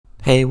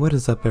Hey, what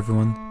is up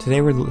everyone?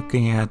 Today we're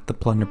looking at the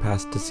Plunder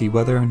Pass to see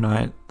whether or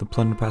not the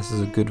Plunder Pass is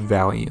a good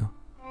value.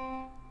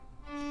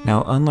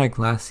 Now, unlike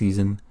last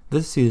season,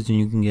 this season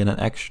you can get an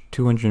extra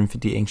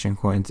 250 ancient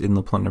coins in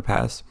the Plunder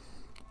Pass.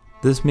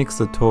 This makes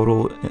the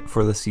total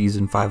for the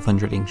season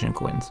 500 ancient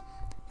coins.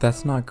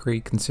 That's not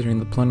great considering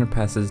the Plunder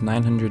Pass is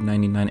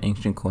 999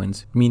 ancient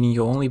coins, meaning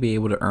you'll only be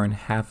able to earn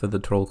half of the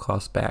total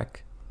cost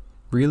back.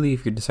 Really,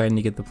 if you're deciding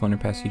to get the Plunder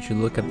Pass, you should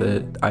look at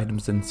the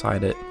items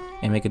inside it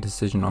and make a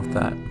decision off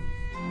that.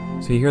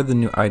 So here are the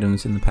new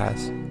items in the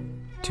pass.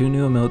 2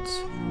 new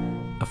emotes,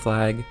 a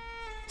flag,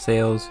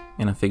 sails,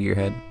 and a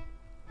figurehead.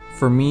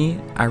 For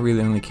me, I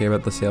really only care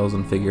about the sails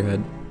and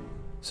figurehead.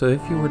 So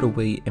if you were to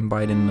wait and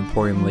buy it in an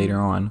Emporium later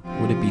on,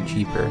 would it be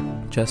cheaper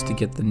just to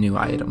get the new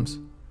items?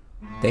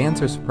 The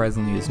answer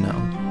surprisingly is no.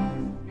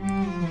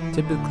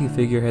 Typically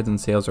figureheads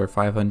and sails are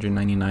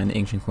 599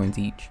 ancient coins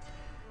each,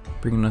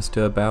 bringing us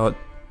to about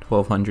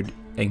 1200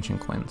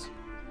 ancient coins.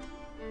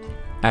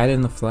 Add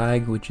in the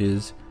flag, which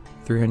is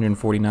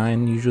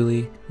 349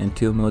 usually, and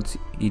 2 emotes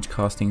each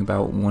costing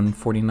about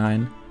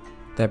 149.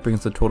 That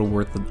brings the total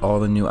worth of all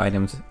the new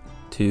items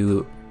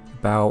to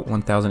about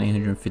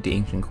 1850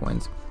 ancient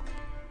coins,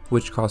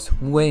 which costs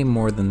way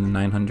more than the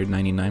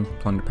 999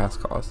 Plunder Pass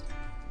cost.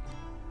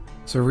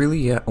 So really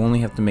you only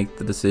have to make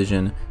the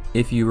decision.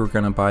 If you were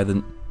going to buy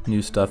the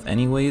new stuff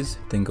anyways,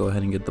 then go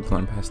ahead and get the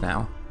Plunder Pass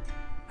now.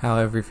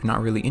 However, if you're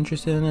not really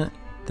interested in it,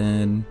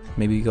 then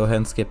maybe go ahead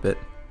and skip it.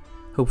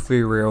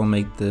 Hopefully Rare will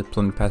make the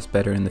Plunder Pass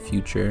better in the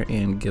future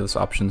and give us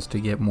options to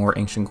get more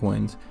ancient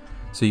coins,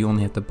 so you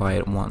only have to buy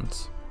it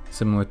once,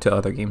 similar to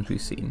other games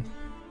we've seen.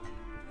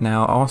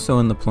 Now also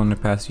in the Plunder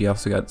Pass you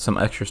also got some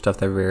extra stuff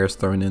that Rare has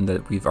thrown in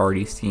that we've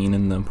already seen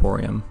in the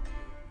Emporium.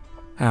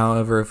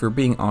 However, if we're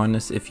being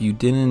honest, if you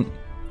didn't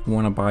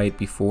want to buy it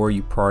before,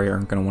 you probably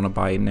aren't going to want to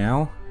buy it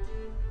now,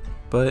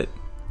 but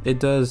it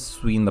does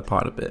sweeten the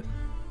pot a bit.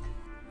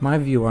 My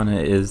view on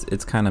it is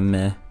it's kind of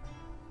meh.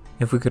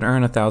 If we could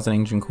earn 1000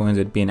 ancient coins,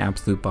 it'd be an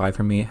absolute buy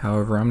for me.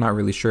 However, I'm not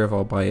really sure if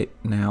I'll buy it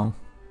now.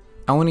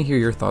 I want to hear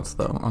your thoughts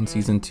though on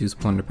Season 2's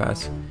Plunder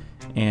Pass,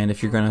 and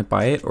if you're going to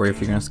buy it or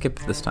if you're going to skip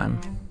it this time.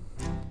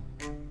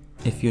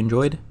 If you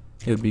enjoyed,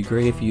 it would be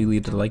great if you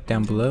leave a like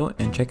down below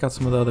and check out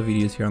some of the other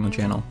videos here on the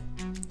channel.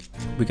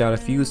 We got a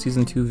few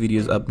Season 2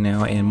 videos up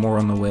now and more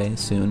on the way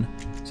soon.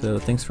 So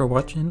thanks for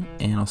watching,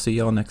 and I'll see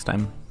y'all next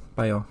time.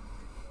 Bye y'all.